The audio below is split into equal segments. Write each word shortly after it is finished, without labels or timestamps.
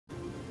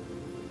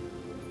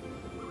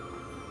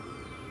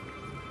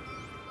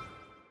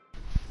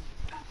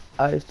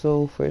Alright,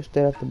 so first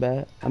off the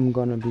bat, I'm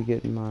gonna be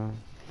getting my.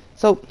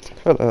 So,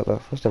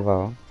 first of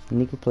all,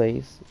 Nika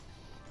Plays.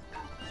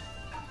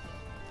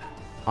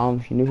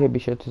 If you're new here, be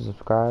sure to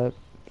subscribe.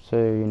 So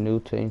you're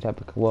new to any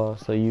type of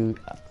so you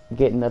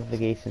get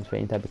notifications for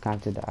any type of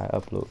content that I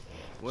upload.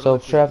 So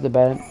straight off the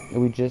bat,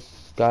 we just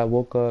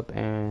woke up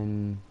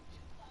and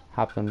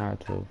hopped on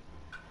Naruto.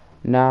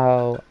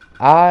 Now,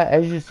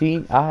 as you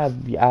see, I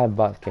have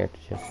box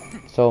characters. Yes.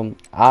 So,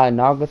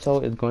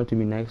 Nagato is going to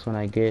be next when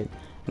I get.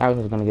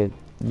 Nagato is gonna get.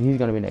 He's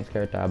gonna be the next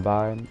character I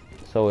buy.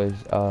 So is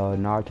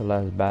Naruto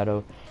Last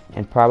Battle,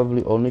 and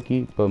probably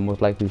Oniki, but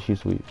most likely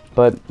Shisui.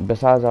 But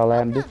besides all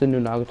that, this is the new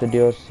Nagato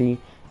DLC.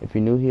 If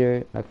you're new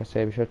here, like I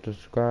said, be sure to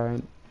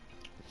subscribe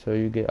so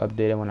you get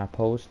updated when I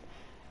post,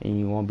 and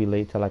you won't be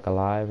late to like a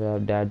live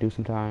that I do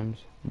sometimes.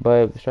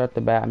 But straight off the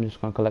bat, I'm just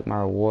gonna collect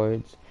my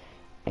rewards.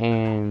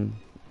 And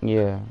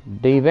yeah,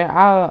 the event.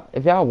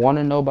 If y'all want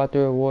to know about the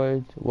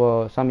rewards,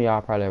 well, some of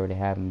y'all probably already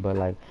have them, but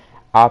like,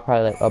 I'll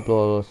probably like upload a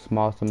little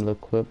small similar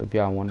clip if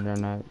y'all want it or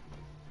not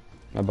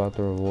about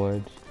the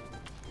rewards.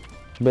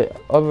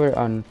 But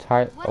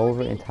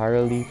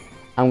entirely,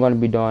 I'm gonna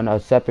be doing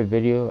a separate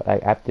video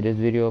like after this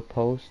video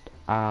post.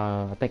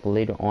 I think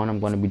later on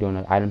I'm gonna be doing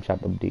an item shop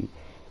update.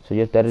 So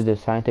yes, that is the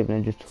Scientific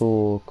Ninja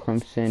Tool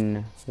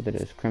Crimson. What it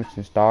is,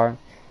 Crimson Star.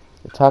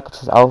 The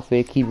Taku's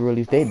outfit, Kiba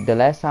release. The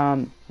last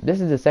time, this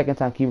is the second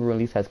time Kiba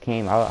release has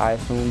came out, I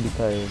assume,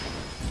 because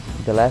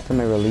the last time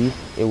it released,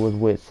 it was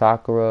with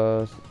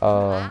Sakura's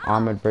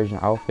armored version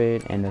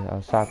outfit and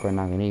Sakura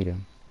Nagato.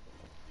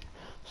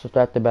 So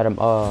after that,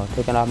 I'm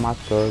taking off my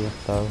scrubs and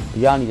stuff.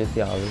 Y'all need to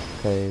see all this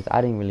because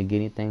I didn't really get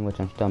anything, which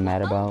I'm still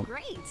mad about.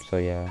 So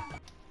yeah.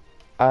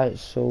 Alright,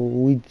 so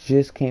we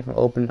just came from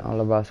opening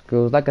all of our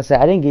scrolls. Like I said,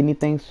 I didn't get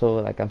anything, so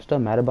like I'm still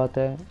mad about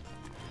that.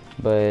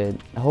 But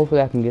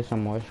hopefully I can get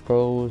some more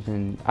scrolls,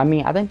 and I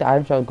mean I think the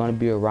item shop is going to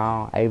be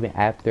around even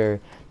after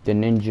the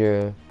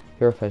Ninja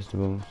Hero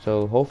Festival.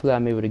 So hopefully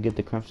I'm able to get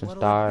the Crimson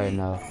Star and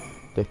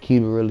the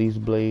Kiba release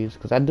blades,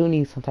 because I do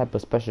need some type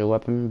of special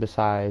weapon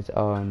besides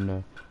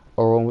the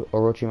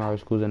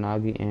Orochimaru's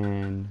Kusanagi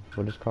and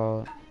what is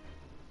called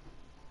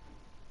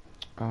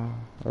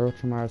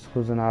Orochimaru's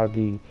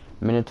Kusanagi,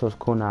 Minato's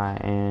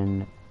Kunai,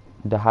 and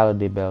the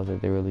holiday bells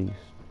that they released.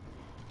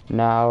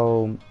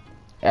 Now,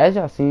 as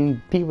y'all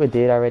seen, people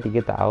did already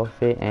get the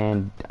outfit,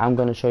 and I'm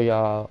gonna show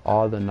y'all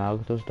all the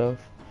Nagato stuff.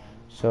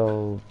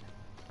 So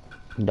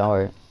don't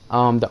worry.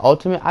 The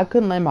ultimate, I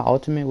couldn't land my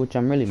ultimate, which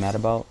I'm really mad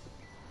about.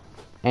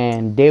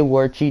 And they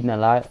were cheating a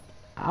lot.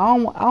 I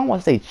don't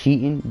want to say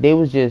cheating. They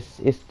was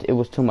just it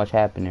was too much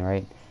happening,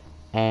 right?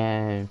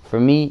 And for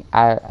me,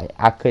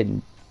 I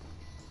couldn't.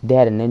 They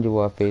had a Ninja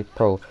Warfare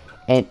Pro,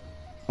 and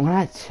when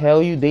I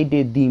tell you they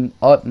did the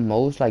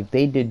utmost, like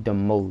they did the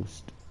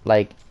most,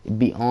 like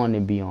beyond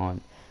and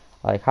beyond.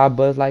 Like how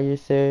Buzz Lightyear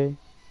said,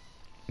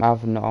 I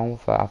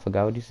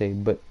forgot what he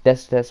said, but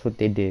that's what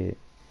they did.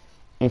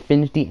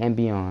 Infinity and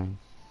beyond.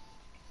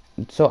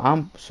 So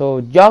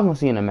y'all gonna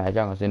see in the match.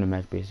 Y'all gonna see in the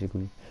match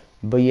basically.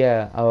 But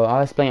yeah,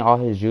 I'll explain all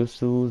his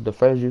jutsus. The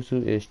first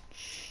jutsu is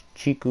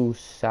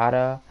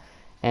Chikusada,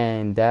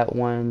 and that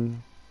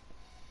one,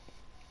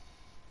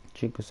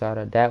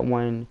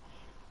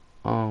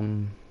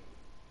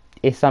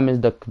 it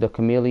summons the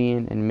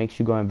chameleon and makes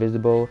you go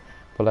invisible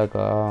for like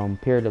a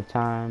period of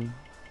time.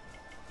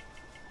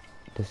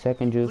 The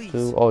second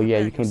jutsu, oh yeah,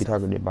 you can't be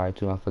targeted by it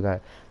too, I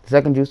forgot. The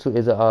second jutsu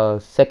is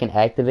a second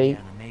activate.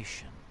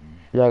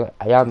 Y'all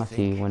gonna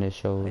see when it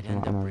shows.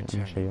 I'm gonna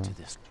show y'all.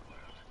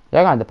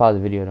 Y'all gonna have to pause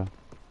the video though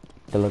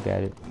to look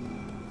at it.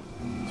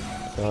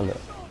 So look.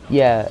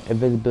 Yeah,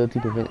 invisibility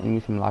prevents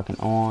enemies from locking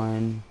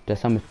on. The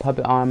summons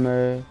puppet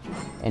armor,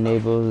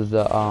 enables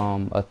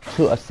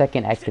a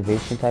second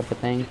activation type of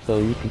thing, so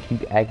you can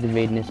keep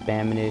activating and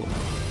spamming it.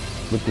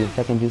 With the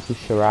second jutsu,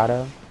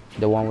 Shirada,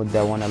 the one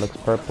that looks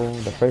purple.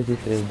 The first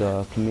jutsu is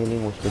the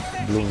chameleon, which looks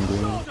blue and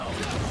green.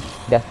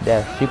 That's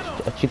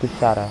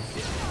Chikusada.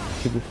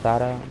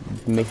 Chikusada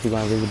makes you go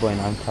invisible and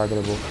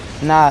untargetable.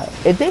 Now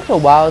it takes a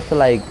while to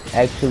like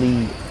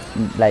actually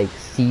like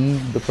see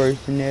the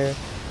person there.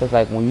 Cause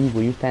like when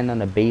you stand on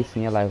the base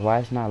and you're like, why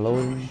it's not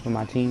loading for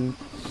my team,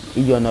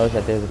 you'll notice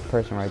that there's a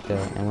person right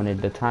there. And when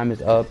the time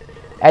is up,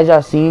 as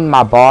y'all seen,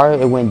 my bar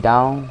it went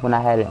down when I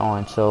had it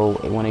on. So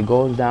when it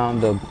goes down,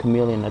 the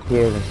chameleon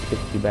appears and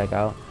spits you back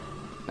out.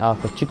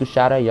 For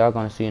Chikusada, y'all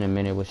gonna see in a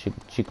minute what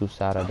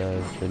Chikusada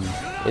does.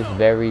 It's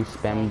very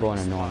spammable and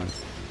annoying.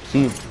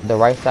 See the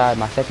right side,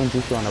 my second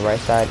jutsu on the right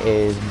side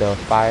is the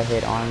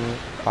firehead armor,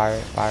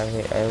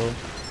 firehead arrow.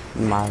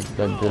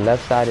 The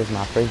left side is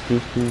my first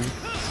jutsu,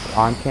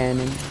 arm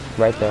cannon,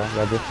 right there.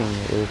 Y'all just seen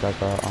it. It was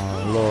like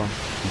a little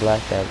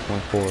blast that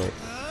went forward.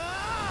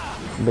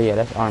 But yeah,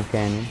 that's arm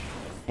cannon.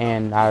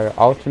 And our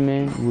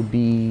ultimate would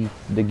be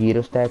the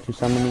Geto statue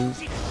summoning.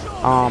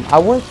 I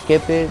would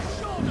skip it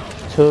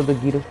to the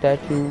Geto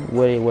statue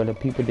where the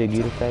people did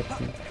Geto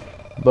statue,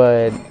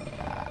 but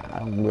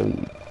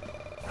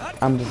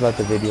I'm just let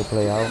the video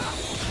play out.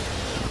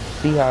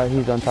 See how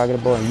he's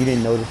untargetable and you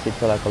didn't notice it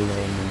till like a little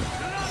minute.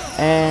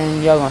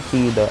 And y'all gonna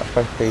see the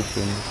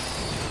frustration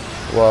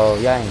Well,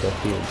 y'all ain't gonna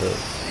see it, but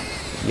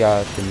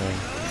y'all should know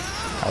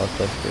how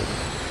effective.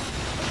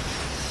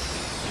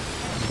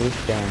 This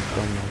stands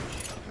so much.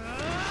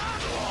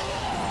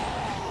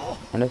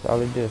 And that's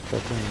all it did, so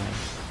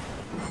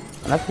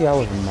and actually I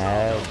was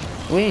mad.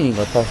 We ain't even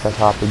gonna touch that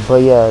topic,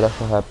 but yeah, that's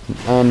what happened.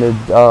 And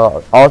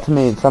the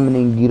ultimate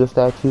summoning Gito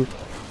statue,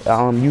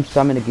 you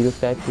summon the Gito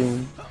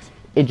statue.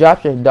 It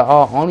drops your, the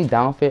only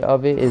downfit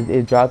of it is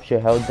it drops your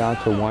health down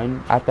to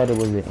 1. I thought it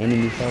was the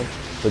enemy's health,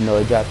 but no,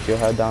 it drops your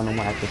health down to 1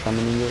 after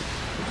summoning it.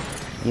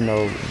 You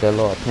know, the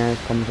little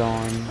appearance comes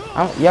on.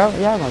 Y'all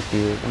gonna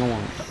see it. I don't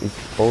want to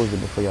expose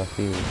it before y'all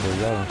see it, but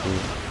y'all gonna see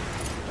it.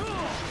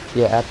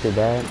 Yeah, after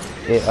that,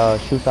 it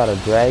shoots out a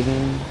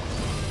dragon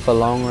for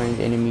long range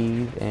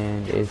enemies,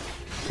 and it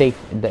takes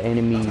the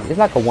enemy. It's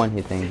like a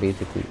one-hit thing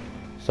basically.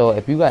 So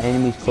if you got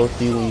enemies close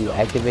to you when you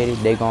activate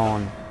it, they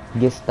gonna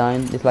get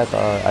stunned. It's like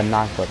a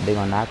knock up. They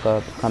gonna knock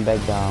up, come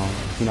back down.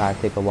 You know, I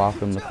take a while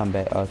for them to come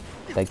back,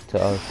 like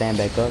to stand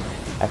back up.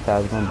 After I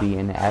was gonna be,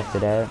 and after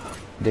that,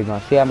 they're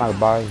gonna see how my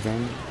bars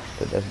been,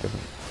 but that's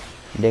different.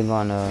 They're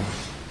gonna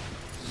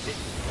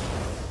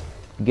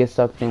get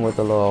sucked in with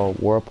a little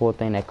whirlpool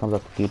thing that comes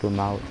up to keep them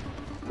out.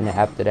 And then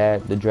after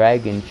that, the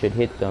dragon should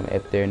hit them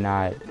if they're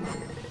not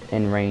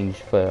in range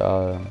for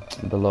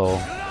the little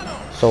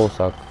soul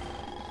suck.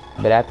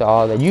 But after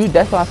all that,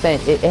 that's what I'm saying.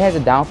 It has a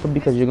downfall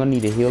because you're gonna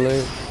need a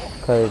healer.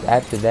 Cause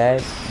after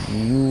that,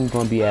 you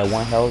gonna be at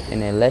 1 health,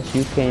 and unless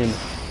you can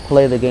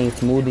play the game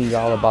smoothly,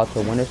 y'all about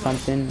to win or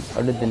something.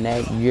 Other than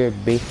that, you're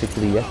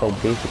basically a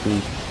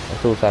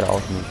suicide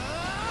ultimate.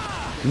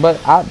 But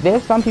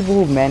there's some people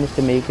who've managed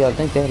to make it. I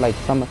think there's like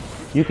some.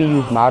 You can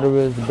use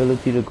Madara's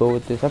ability to go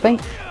with this. I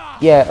think,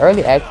 yeah,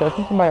 early access. I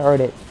think somebody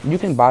already. You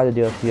can buy the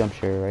DLC. I'm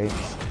sure, right?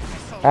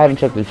 I haven't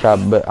checked the shop,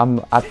 but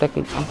I'm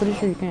pretty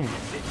sure you can.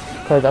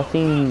 Cause I've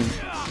seen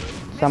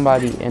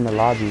somebody in the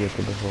lobby with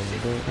it before.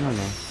 But I don't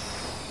know.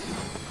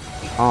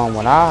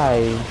 When I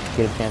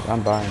get a chance,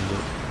 I'm buying it.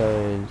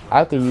 Cause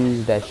I could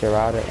use that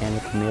Sharada and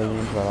the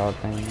Chameleon for a lot of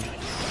things.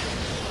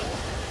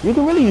 You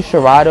can really use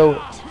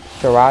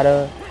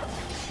Sharada.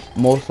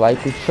 Most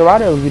likely,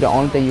 Sharada would be the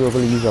only thing you would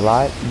really use a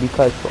lot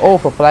because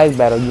for flag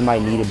battle you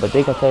might need it, but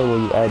they can tell you where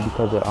you at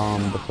because of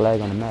the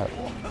flag on the map.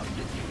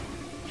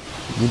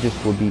 You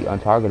just would be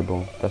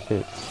untargetable. That's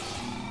it.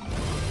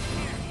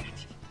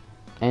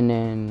 And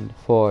then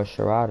for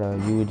Sharada,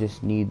 you would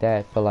just need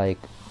that for like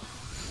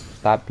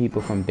stop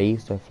people from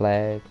base or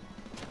flag.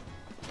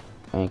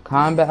 And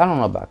combat, I don't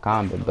know about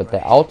combat, but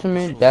the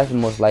ultimate, that's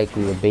most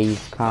likely a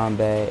base,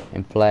 combat,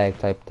 and flag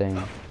type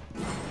thing.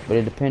 But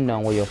it depends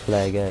on where your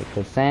flag at.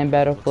 Cause sand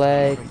battle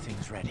flag,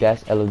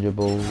 that's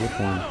eligible. Which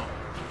one?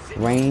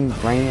 Rain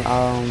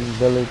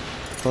village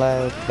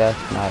flag,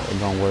 that's not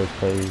gonna work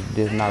cause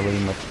there's not really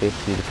much space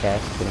for you to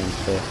cast it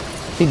into.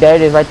 See, there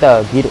it is right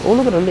there. Get it. Oh,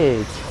 look at the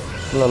legs.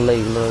 Little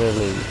leg.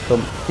 So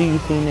see, you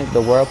seen it?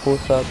 The whirlpool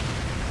suck,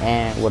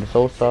 and the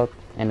soul suck,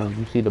 and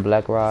you see the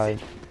black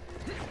ride,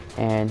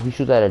 and he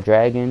shoots at a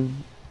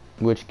dragon,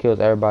 which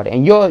kills everybody.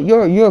 And your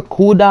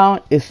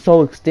cooldown is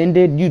so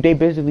extended. They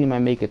basically might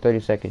make it 30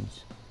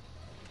 seconds.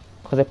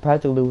 Cause it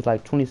practically was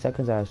like 20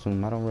 seconds, I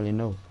assume. I don't really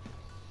know.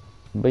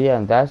 But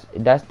yeah, that's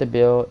the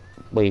build.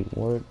 Wait,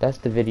 what? That's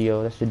the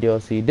video. That's the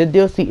DLC. The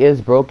DLC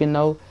is broken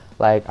though.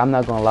 Like, I'm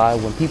not gonna lie.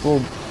 When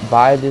people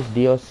buy this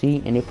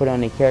DLC and they put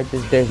on their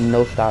characters, there's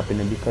no stopping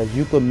it because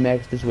you could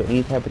mix this with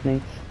any type of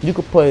thing. You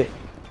could put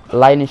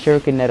lightning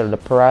shuriken that or the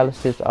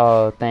paralysis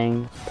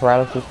thing,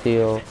 paralysis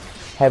steel,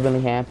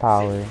 heavenly hand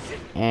power,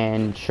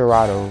 and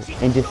Sharado,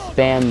 and just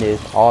spam this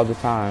all the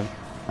time.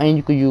 And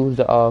you could use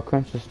the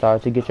Crimson Star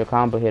to get your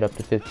combo hit up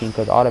to 15,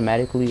 because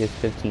automatically it's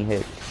 15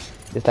 hits.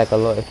 It's like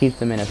it keeps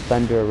them in a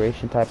stun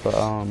duration type of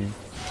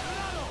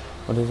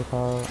what is it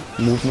called?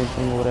 Movement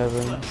thing or whatever.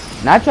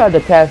 And I tried to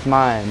cast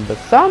mine, but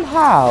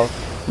somehow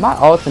my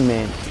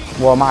ultimate,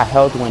 well, my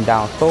health went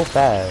down so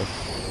fast.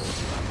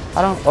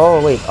 I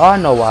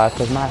know why,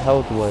 because my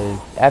health was,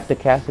 after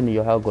casting it,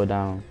 your health go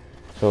down.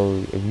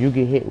 So if you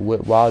get hit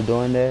while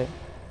doing that,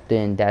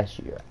 then that's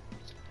your.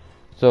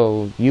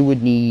 So you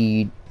would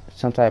need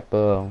some type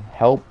of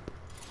help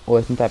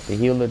or some type of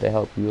healer to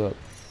help you up.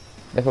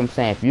 That's what I'm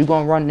saying. If you're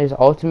gonna run this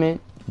ultimate,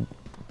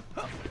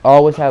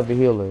 always have a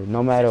healer.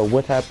 No matter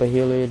what type of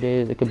healer it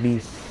is. It could be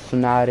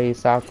Tsunade,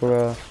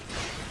 Sakura,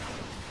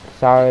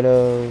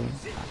 Sarada.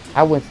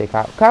 I wouldn't say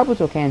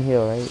Kabuto can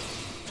heal, right?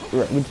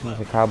 We just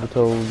say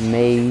Kabuto,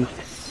 Mei.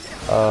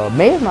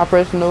 Mei is my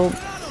personal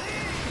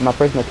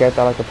character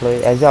I like to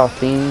play. As y'all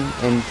seen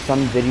in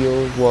some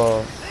videos,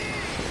 well,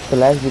 the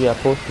last video I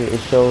posted,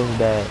 it shows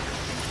that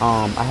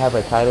I have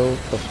a title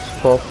for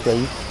 12th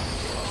place.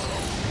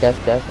 That's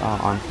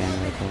on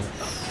camera, I think.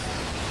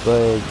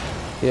 But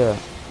yeah,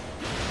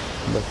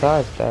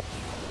 besides that,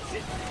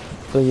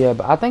 but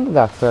I think it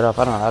got cut off.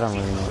 I don't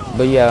really know.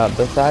 But yeah,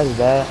 besides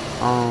that,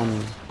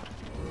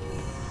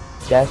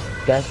 that's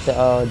the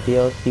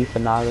DLC for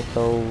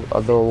Nagato.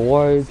 The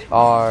rewards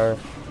are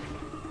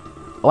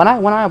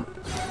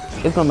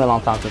it's gonna be a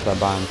long time since I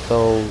buy them.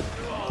 So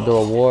the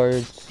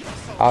rewards,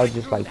 I'll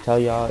just like tell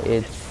y'all,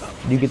 it's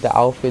You get the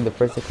outfit, the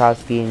first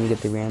Akatsuki, and you get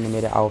the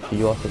reanimated outfit.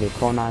 You also get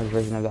Konai's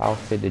version of the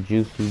outfit, the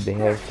Jutsu, the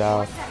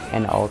hairstyle,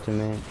 and the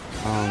ultimate,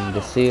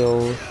 the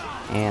seals,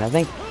 and I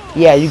think,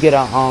 yeah, you get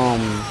a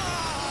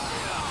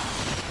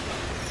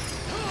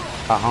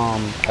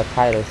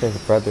title that says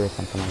brother or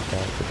something like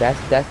that. But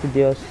that's the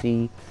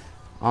DLC.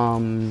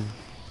 Um,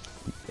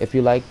 if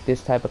you like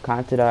this type of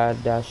content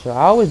that I show,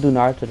 I always do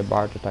Naruto the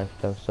Boruto type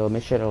stuff. So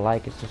make sure to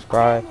like and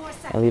subscribe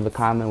and leave a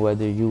comment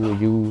whether you will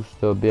use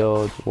the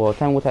builds. Well,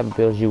 tell me what type of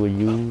builds you would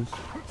use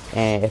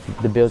and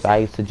if the builds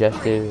I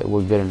suggested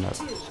were good enough.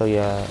 So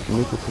yeah,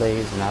 Miku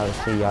plays, and I will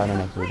see y'all in the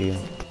next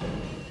video.